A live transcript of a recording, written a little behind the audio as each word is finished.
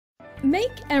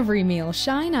Make every meal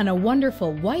shine on a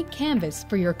wonderful white canvas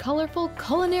for your colorful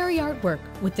culinary artwork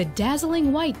with the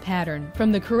dazzling white pattern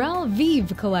from the Corelle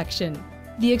Vive collection.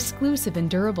 The exclusive and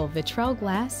durable Vitrel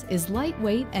glass is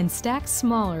lightweight and stacks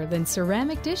smaller than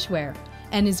ceramic dishware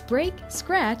and is break,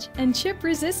 scratch, and chip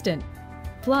resistant.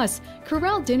 Plus,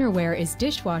 Corelle dinnerware is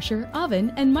dishwasher,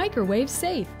 oven, and microwave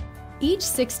safe. Each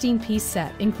 16-piece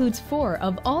set includes 4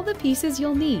 of all the pieces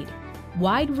you'll need: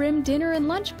 wide-rim dinner and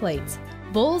lunch plates,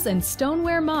 bowls and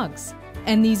stoneware mugs.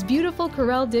 And these beautiful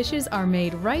Corelle dishes are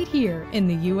made right here in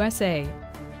the USA.